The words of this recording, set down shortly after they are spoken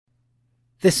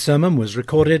This sermon was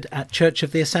recorded at Church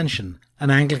of the Ascension, an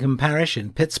Anglican parish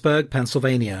in Pittsburgh,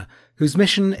 Pennsylvania, whose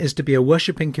mission is to be a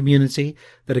worshipping community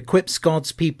that equips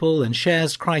God's people and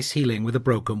shares Christ's healing with a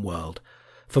broken world.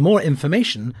 For more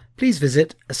information, please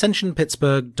visit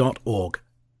ascensionpittsburgh.org.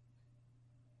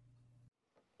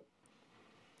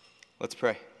 Let's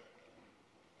pray.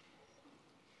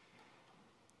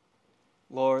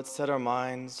 Lord, set our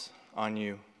minds on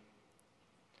you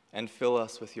and fill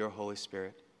us with your Holy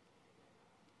Spirit,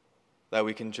 that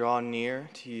we can draw near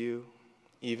to you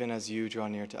even as you draw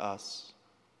near to us,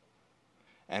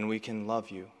 and we can love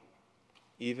you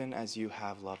even as you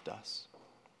have loved us.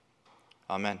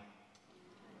 Amen.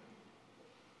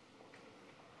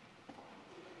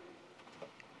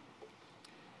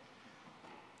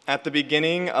 At the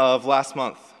beginning of last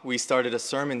month, we started a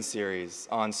sermon series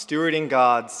on stewarding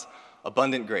God's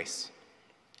abundant grace.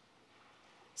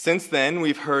 Since then,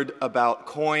 we've heard about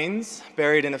coins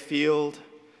buried in a field,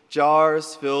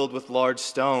 jars filled with large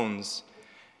stones,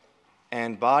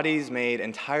 and bodies made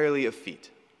entirely of feet.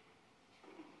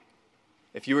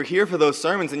 If you were here for those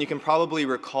sermons, then you can probably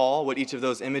recall what each of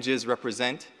those images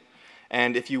represent,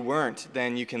 and if you weren't,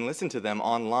 then you can listen to them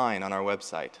online on our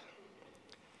website.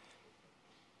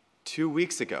 2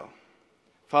 weeks ago,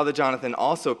 Father Jonathan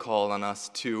also called on us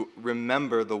to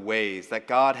remember the ways that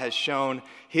God has shown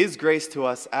his grace to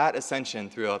us at Ascension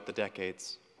throughout the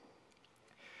decades.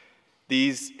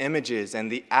 These images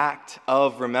and the act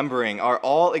of remembering are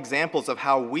all examples of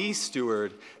how we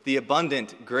steward the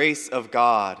abundant grace of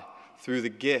God through the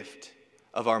gift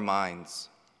of our minds.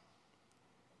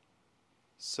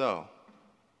 So,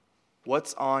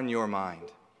 what's on your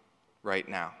mind right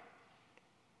now?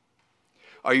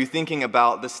 Are you thinking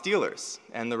about the Steelers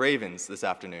and the Ravens this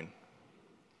afternoon?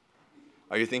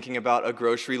 Are you thinking about a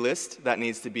grocery list that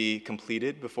needs to be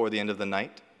completed before the end of the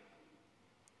night?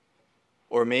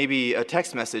 Or maybe a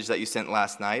text message that you sent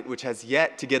last night which has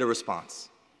yet to get a response?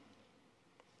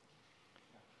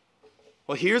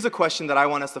 Well, here's a question that I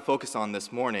want us to focus on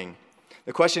this morning.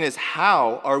 The question is,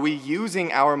 how are we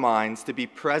using our minds to be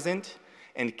present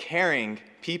and caring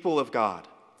people of God?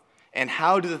 And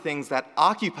how do the things that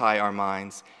occupy our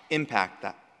minds impact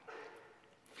that?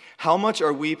 How much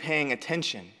are we paying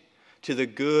attention to the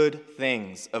good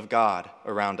things of God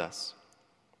around us?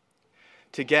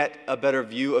 To get a better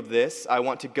view of this, I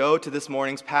want to go to this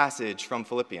morning's passage from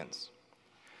Philippians.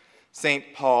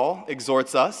 St. Paul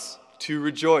exhorts us to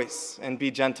rejoice and be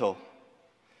gentle.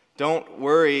 Don't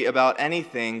worry about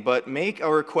anything, but make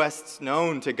our requests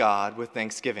known to God with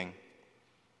thanksgiving.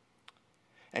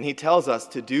 And he tells us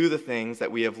to do the things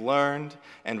that we have learned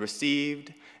and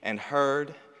received and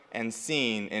heard and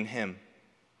seen in him.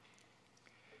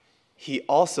 He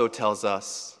also tells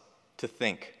us to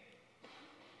think.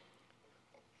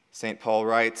 St. Paul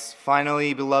writes,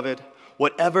 "Finally, beloved,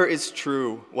 whatever is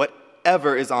true,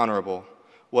 whatever is honorable,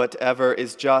 whatever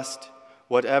is just,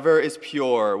 whatever is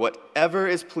pure, whatever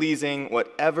is pleasing,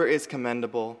 whatever is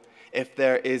commendable, if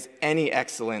there is any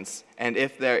excellence, and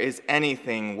if there is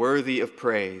anything worthy of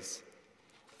praise,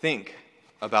 think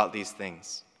about these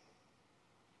things."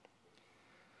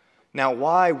 Now,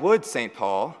 why would St.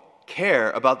 Paul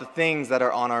care about the things that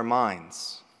are on our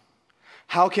minds?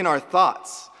 How can our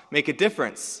thoughts make a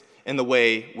difference in the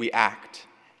way we act?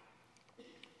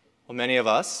 Well, many of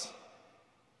us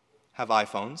have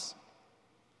iPhones.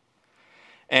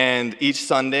 And each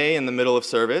Sunday in the middle of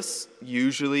service,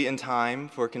 usually in time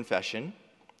for confession,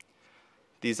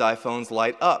 these iPhones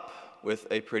light up with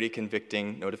a pretty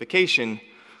convicting notification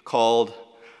called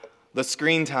the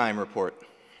Screen Time Report.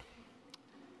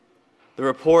 The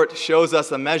report shows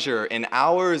us a measure in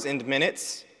hours and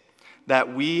minutes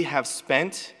that we have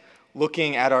spent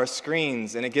looking at our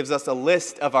screens, and it gives us a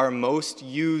list of our most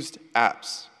used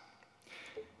apps.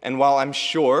 And while I'm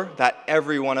sure that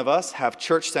every one of us have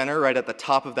Church Center right at the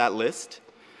top of that list,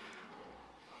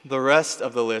 the rest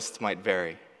of the list might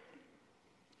vary.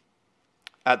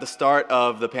 At the start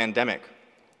of the pandemic,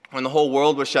 when the whole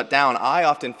world was shut down, I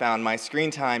often found my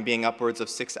screen time being upwards of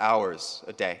 6 hours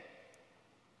a day.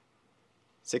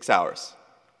 6 hours.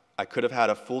 I could have had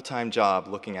a full-time job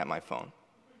looking at my phone.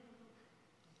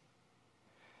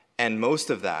 And most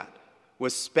of that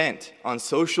was spent on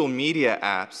social media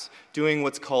apps doing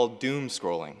what's called doom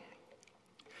scrolling.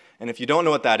 And if you don't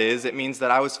know what that is, it means that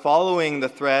I was following the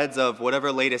threads of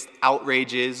whatever latest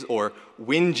outrages or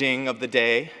whinging of the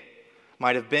day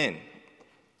might have been.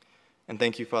 And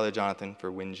thank you, Father Jonathan,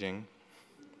 for whinging.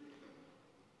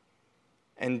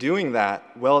 And doing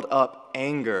that welled up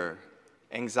anger,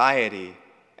 anxiety,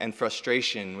 and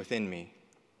frustration within me.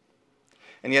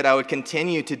 And yet I would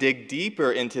continue to dig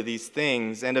deeper into these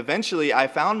things, and eventually I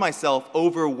found myself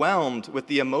overwhelmed with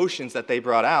the emotions that they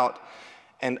brought out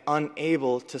and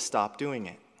unable to stop doing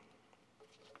it.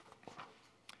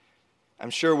 I'm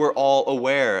sure we're all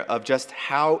aware of just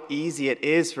how easy it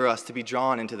is for us to be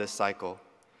drawn into this cycle.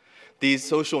 These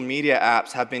social media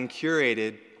apps have been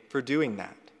curated for doing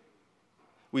that.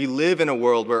 We live in a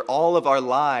world where all of our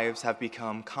lives have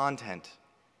become content.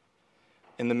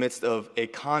 In the midst of a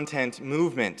content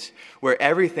movement where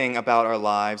everything about our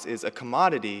lives is a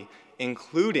commodity,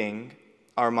 including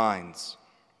our minds.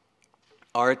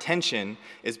 Our attention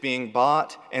is being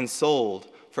bought and sold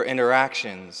for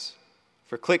interactions,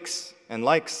 for clicks and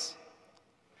likes.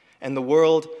 And the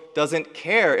world doesn't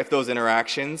care if those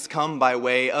interactions come by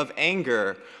way of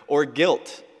anger or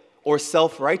guilt or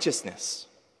self-righteousness,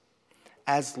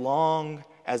 as long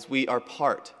as we are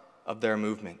part of their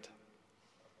movement.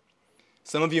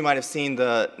 Some of you might have seen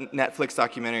the Netflix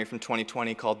documentary from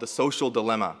 2020 called The Social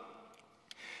Dilemma.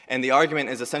 And the argument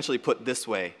is essentially put this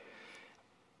way.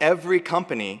 Every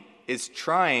company is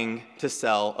trying to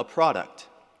sell a product.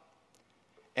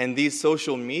 And these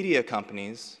social media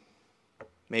companies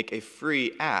make a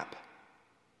free app.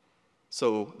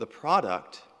 So the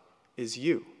product is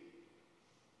you.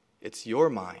 It's your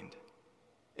mind.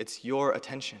 It's your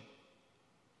attention.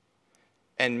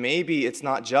 And maybe it's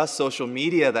not just social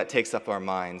media that takes up our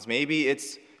minds. Maybe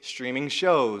it's streaming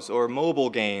shows or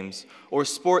mobile games or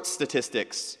sports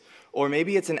statistics. Or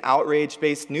maybe it's an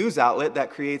outrage-based news outlet that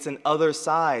creates an other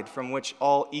side from which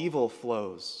all evil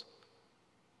flows.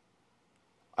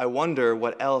 I wonder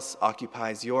what else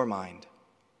occupies your mind.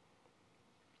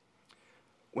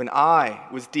 When I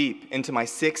was deep into my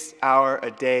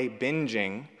 6-hour-a-day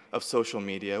binging of social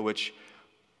media, which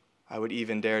I would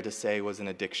even dare to say was an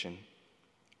addiction,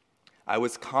 I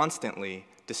was constantly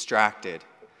distracted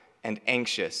and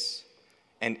anxious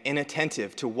and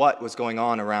inattentive to what was going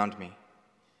on around me.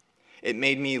 It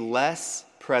made me less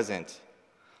present,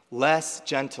 less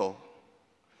gentle,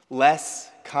 less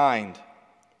kind,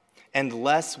 and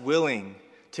less willing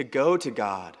to go to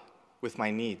God with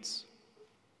my needs.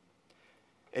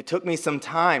 It took me some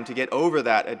time to get over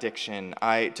that addiction.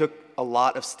 I took a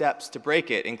lot of steps to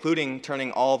break it, including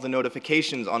turning all the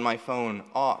notifications on my phone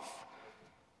off.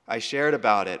 I shared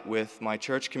about it with my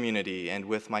church community and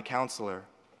with my counselor.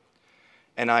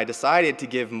 And I decided to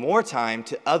give more time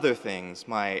to other things,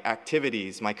 my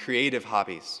activities, my creative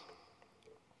hobbies.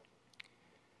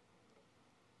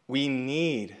 We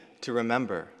need to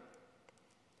remember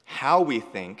how we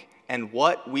think and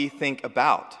what we think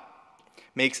about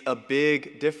makes a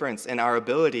big difference in our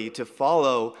ability to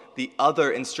follow the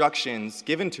other instructions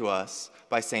given to us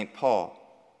by St. Paul.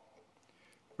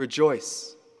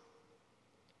 Rejoice.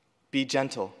 Be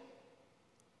gentle.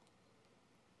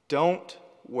 Don't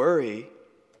worry,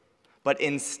 but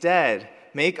instead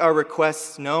make our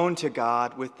requests known to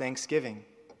God with thanksgiving.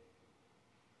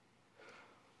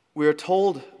 We are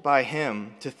told by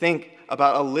him to think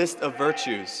about a list of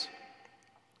virtues.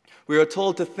 We are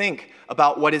told to think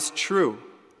about what is true.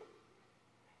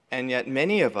 And yet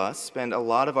many of us spend a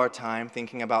lot of our time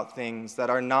thinking about things that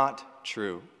are not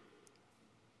true.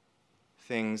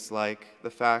 Things like the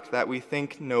fact that we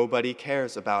think nobody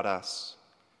cares about us,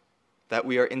 that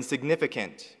we are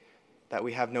insignificant, that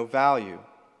we have no value,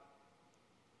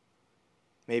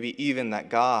 maybe even that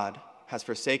God has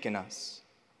forsaken us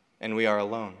and we are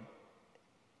alone.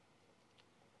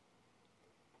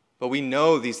 But we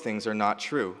know these things are not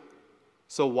true,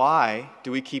 so why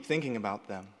do we keep thinking about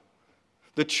them?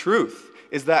 The truth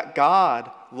is that God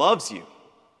loves you.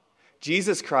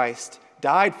 Jesus Christ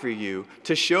died for you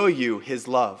to show you his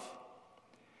love.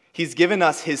 He's given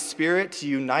us his Spirit to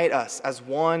unite us as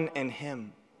one in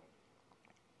him.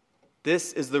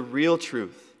 This is the real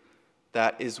truth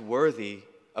that is worthy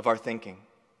of our thinking.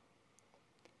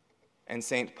 And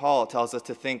St. Paul tells us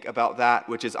to think about that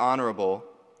which is honorable,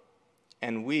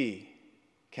 and we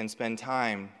can spend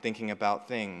time thinking about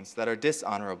things that are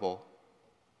dishonorable.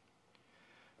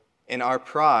 In our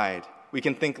pride, we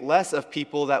can think less of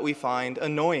people that we find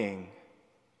annoying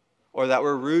or that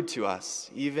were rude to us,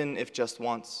 even if just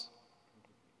once.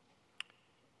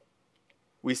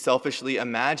 We selfishly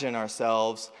imagine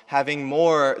ourselves having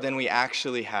more than we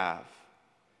actually have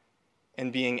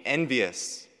and being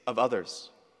envious of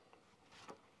others.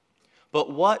 But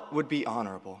what would be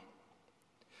honorable?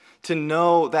 To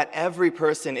know that every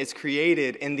person is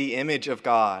created in the image of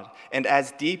God and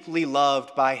as deeply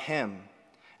loved by him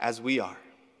as we are.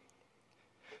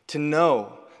 To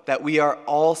know that we are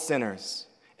all sinners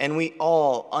and we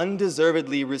all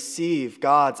undeservedly receive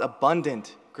God's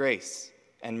abundant grace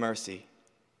and mercy.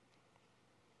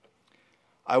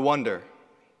 I wonder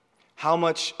How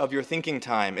much of your thinking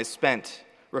time is spent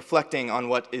reflecting on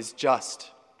what is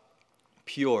just,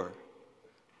 pure,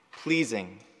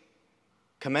 pleasing,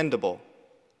 commendable,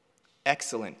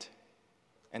 excellent,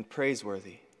 and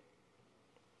praiseworthy?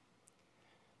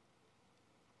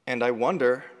 And I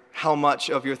wonder how much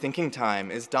of your thinking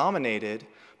time is dominated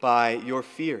by your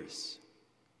fears,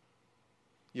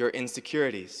 your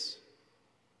insecurities,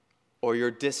 or your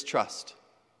distrust.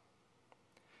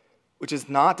 Which is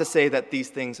not to say that these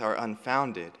things are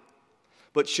unfounded,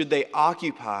 but should they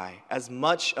occupy as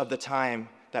much of the time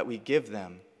that we give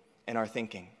them in our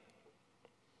thinking?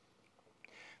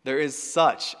 There is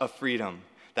such a freedom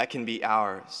that can be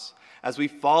ours as we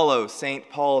follow St.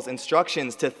 Paul's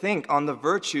instructions to think on the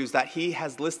virtues that he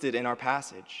has listed in our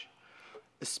passage,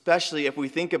 especially if we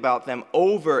think about them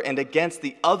over and against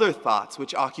the other thoughts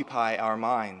which occupy our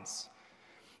minds.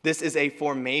 This is a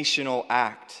formational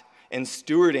act in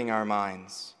stewarding our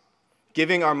minds,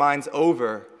 giving our minds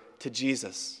over to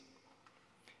Jesus.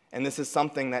 And this is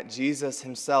something that Jesus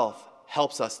himself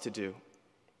helps us to do.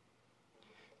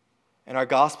 In our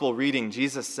gospel reading,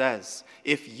 Jesus says,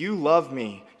 "If you love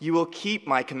me, you will keep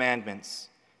my commandments,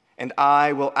 and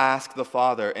I will ask the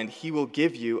Father, and he will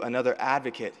give you another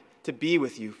advocate to be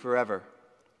with you forever."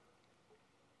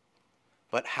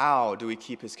 But how do we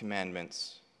keep his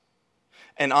commandments?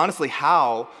 And honestly,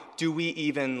 how do we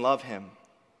even love him?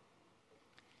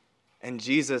 And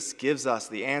Jesus gives us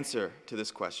the answer to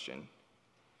this question.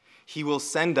 He will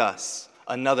send us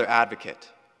another advocate.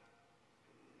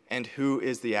 And who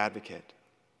is the advocate?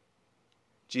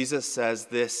 Jesus says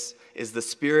this is the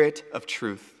Spirit of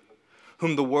truth,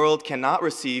 whom the world cannot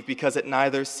receive because it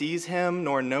neither sees him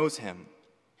nor knows him.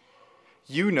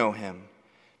 You know him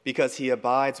because he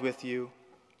abides with you,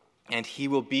 and he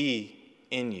will be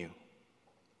in you.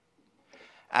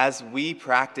 As we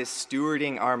practice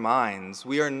stewarding our minds,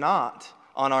 we are not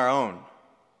on our own.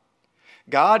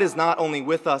 God is not only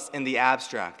with us in the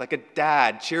abstract, like a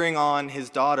dad cheering on his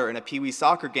daughter in a peewee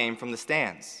soccer game from the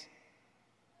stands.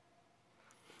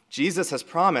 Jesus has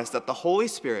promised that the Holy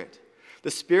Spirit,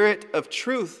 the Spirit of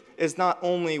truth, is not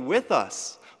only with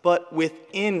us, but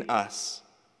within us.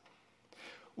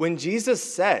 When Jesus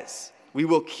says we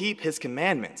will keep his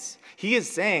commandments, he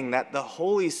is saying that the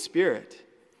Holy Spirit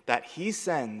that he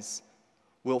sends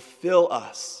will fill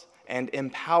us and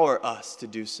empower us to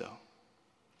do so.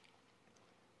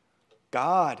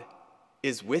 God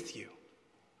is with you.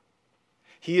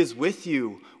 He is with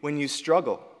you when you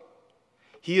struggle.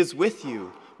 He is with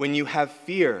you when you have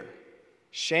fear,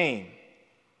 shame,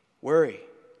 worry.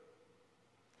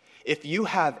 If you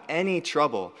have any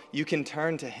trouble, you can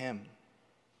turn to him.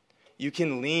 You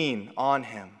can lean on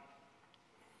him.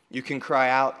 You can cry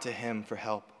out to him for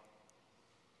help.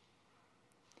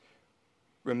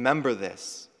 Remember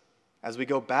this as we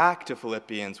go back to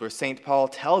Philippians, where St. Paul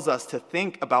tells us to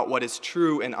think about what is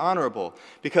true and honorable,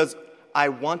 because I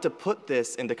want to put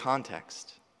this into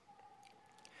context.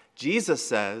 Jesus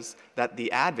says that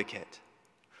the advocate,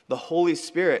 the Holy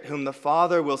Spirit, whom the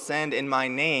Father will send in my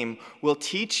name, will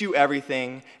teach you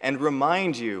everything and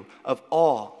remind you of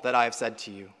all that I have said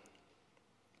to you.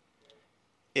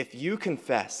 If you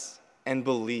confess and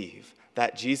believe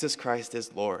that Jesus Christ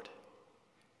is Lord,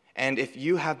 and if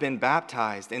you have been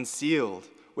baptized and sealed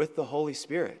with the Holy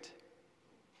Spirit,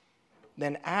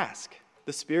 then ask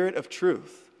the Spirit of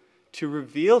truth to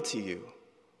reveal to you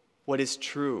what is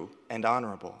true and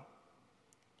honorable.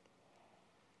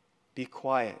 Be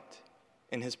quiet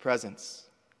in his presence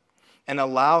and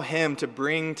allow him to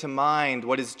bring to mind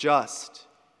what is just,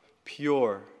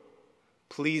 pure,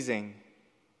 pleasing,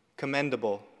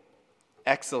 commendable,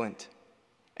 excellent,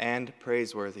 and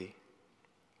praiseworthy.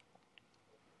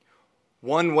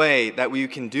 One way that we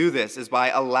can do this is by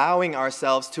allowing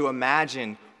ourselves to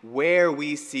imagine where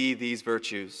we see these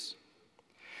virtues.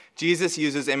 Jesus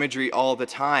uses imagery all the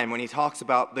time when he talks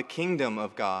about the kingdom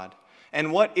of God.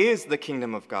 And what is the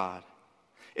kingdom of God?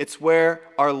 It's where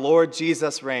our Lord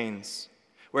Jesus reigns,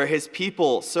 where his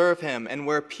people serve him, and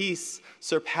where peace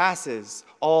surpasses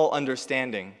all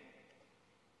understanding.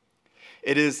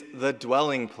 It is the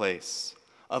dwelling place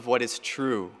of what is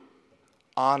true,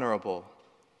 honorable,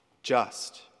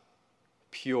 just,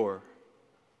 pure,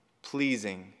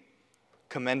 pleasing,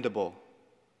 commendable,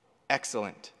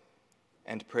 excellent,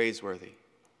 and praiseworthy.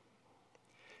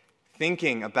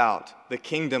 Thinking about the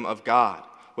kingdom of God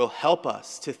will help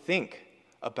us to think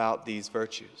about these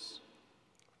virtues.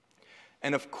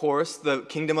 And of course, the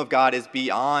kingdom of God is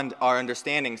beyond our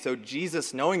understanding, so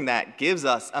Jesus, knowing that, gives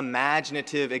us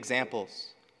imaginative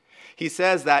examples. He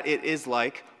says that it is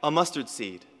like a mustard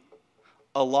seed,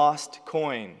 a lost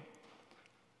coin,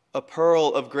 a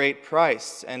pearl of great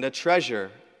price, and a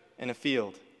treasure in a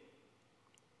field.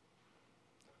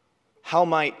 How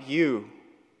might you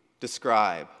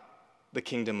describe the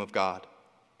kingdom of God?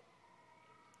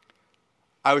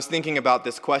 I was thinking about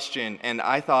this question, and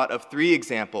I thought of 3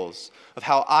 examples of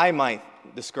how I might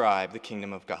describe the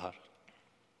kingdom of God.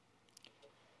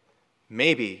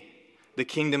 Maybe the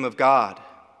kingdom of God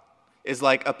is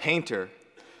like a painter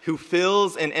who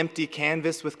fills an empty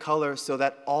canvas with color so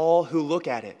that all who look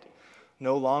at it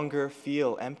no longer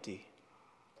feel empty.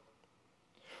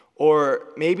 Or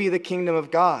maybe the kingdom of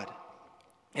God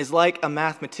is like a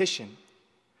mathematician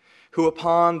who,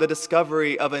 upon the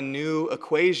discovery of a new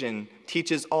equation,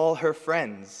 teaches all her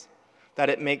friends that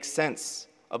it makes sense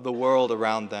of the world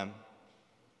around them.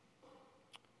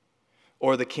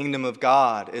 Or the kingdom of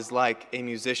God is like a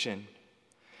musician,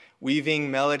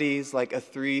 weaving melodies like a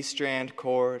 3-strand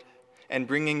cord and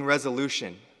bringing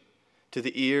resolution to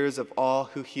the ears of all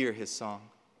who hear his song.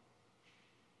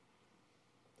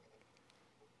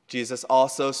 Jesus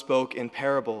also spoke in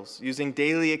parables, using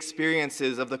daily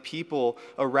experiences of the people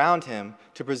around him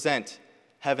to present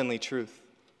heavenly truth.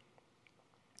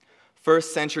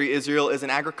 First century Israel is an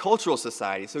agricultural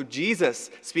society, so Jesus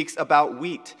speaks about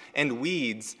wheat and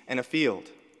weeds in a field.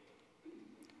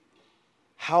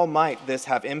 How might this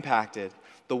have impacted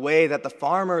the way that the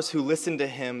farmers who listen to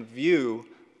him view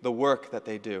the work that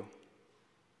they do?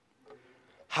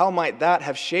 How might that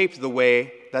have shaped the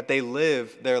way that they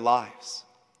live their lives?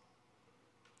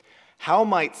 How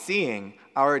might seeing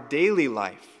our daily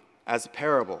life as a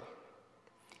parable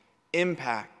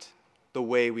impact the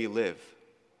way we live?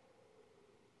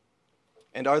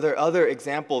 And are there other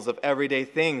examples of everyday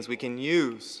things we can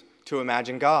use to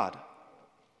imagine God?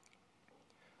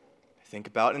 Think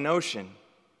about an ocean,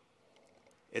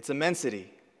 its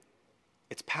immensity,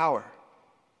 its power,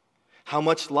 how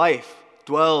much life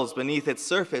dwells beneath its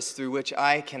surface through which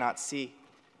I cannot see.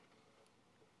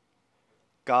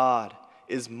 God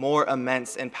is more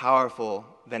immense and powerful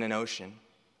than an ocean.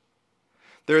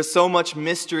 There is so much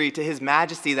mystery to his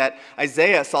majesty that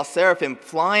Isaiah saw seraphim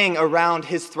flying around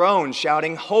his throne,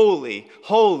 shouting, "Holy,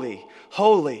 holy,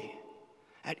 holy,"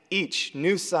 at each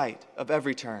new sight of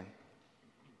every turn.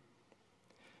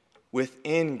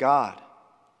 Within God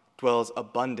dwells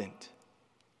abundant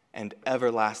and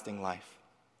everlasting life.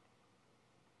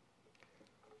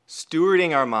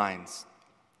 Stewarding our minds,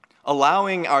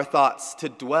 allowing our thoughts to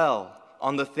dwell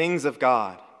on the things of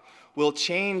God, will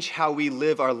change how we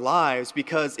live our lives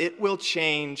because it will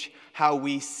change how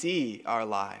we see our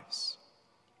lives.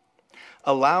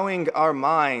 Allowing our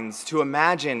minds to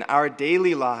imagine our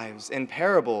daily lives in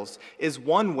parables is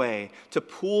one way to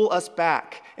pull us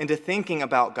back into thinking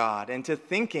about God and to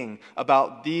thinking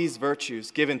about these virtues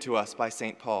given to us by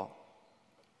St. Paul.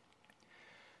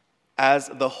 As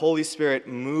the Holy Spirit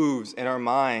moves in our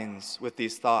minds with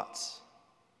these thoughts,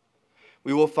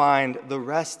 we will find the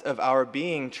rest of our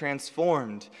being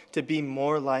transformed to be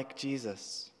more like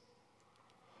Jesus,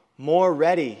 more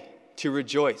ready to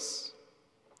rejoice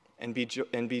and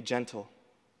be gentle,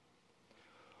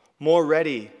 more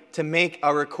ready to make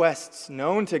our requests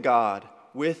known to God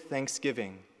with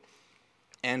thanksgiving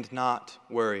and not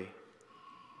worry.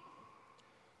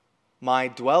 My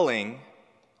dwelling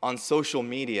on social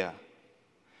media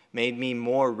made me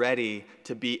more ready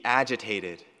to be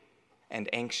agitated and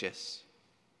anxious.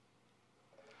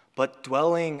 But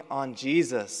dwelling on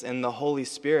Jesus and the Holy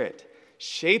Spirit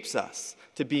shapes us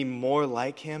to be more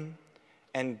like him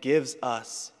and gives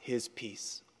us his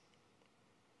peace.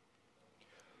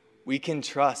 We can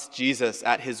trust Jesus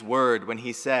at his word when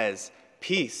he says,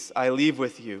 "Peace I leave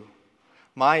with you,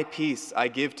 my peace I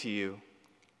give to you.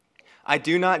 I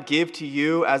do not give to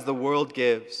you as the world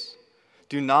gives.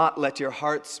 Do not let your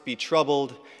hearts be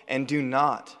troubled, and do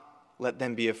not let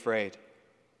them be afraid."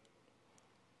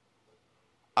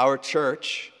 Our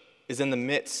church is in the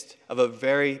midst of a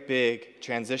very big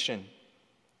transition.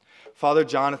 Father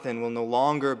Jonathan will no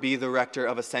longer be the rector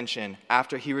of Ascension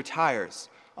after he retires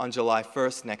on July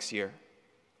 1st next year.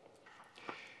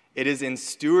 It is in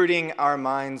stewarding our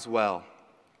minds well,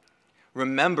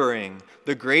 remembering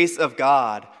the grace of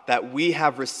God that we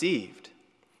have received,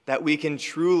 that we can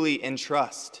truly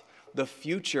entrust the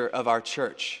future of our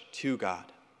church to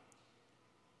God.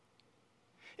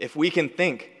 If we can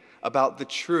think about the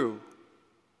true,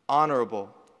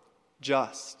 honorable,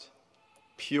 just,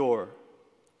 pure,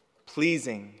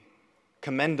 pleasing,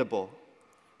 commendable,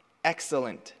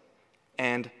 excellent,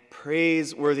 and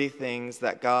praiseworthy things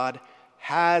that God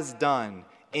has done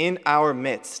in our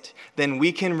midst, then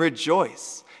we can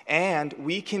rejoice and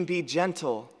we can be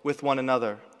gentle with one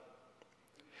another.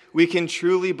 We can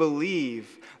truly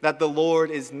believe that the Lord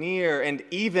is near and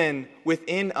even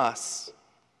within us.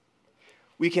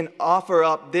 We can offer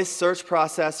up this search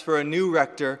process for a new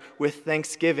rector with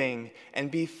thanksgiving and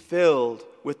be filled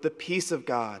with the peace of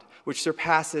God, which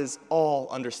surpasses all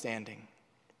understanding.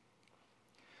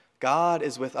 God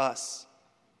is with us,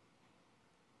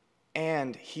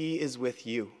 and he is with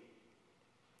you.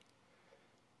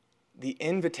 The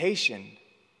invitation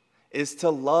is to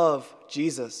love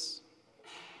Jesus.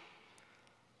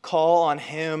 Call on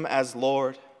him as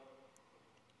Lord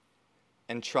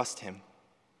and trust him.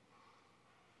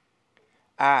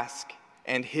 Ask,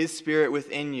 and his Spirit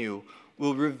within you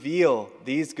will reveal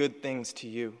these good things to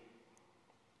you.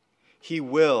 He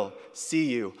will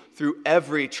see you through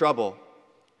every trouble,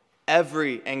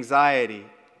 every anxiety,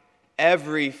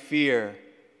 every fear,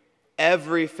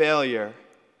 every failure,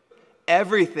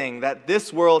 everything that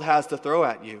this world has to throw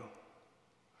at you.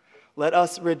 Let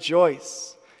us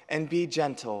rejoice and be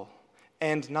gentle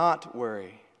and not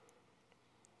worry,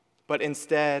 but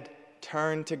instead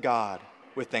turn to God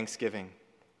with thanksgiving.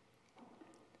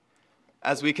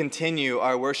 As we continue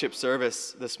our worship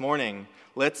service this morning,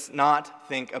 let's not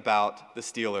think about the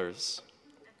Steelers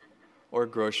or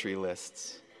grocery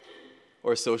lists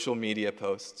or social media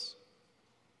posts.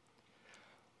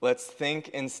 Let's think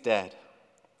instead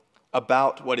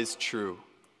about what is true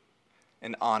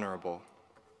and honorable,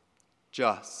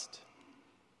 just,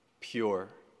 pure,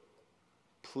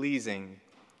 pleasing,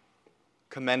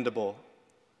 commendable,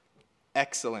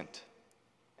 excellent,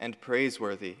 and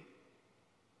praiseworthy.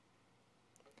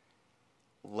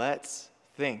 Let's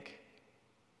think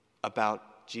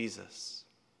about Jesus,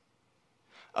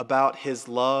 about his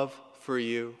love for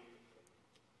you,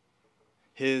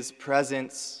 his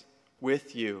presence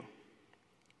with you,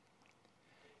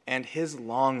 and his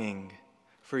longing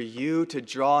for you to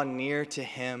draw near to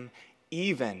him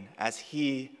even as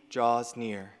he draws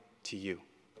near to you.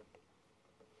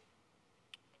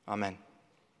 Amen.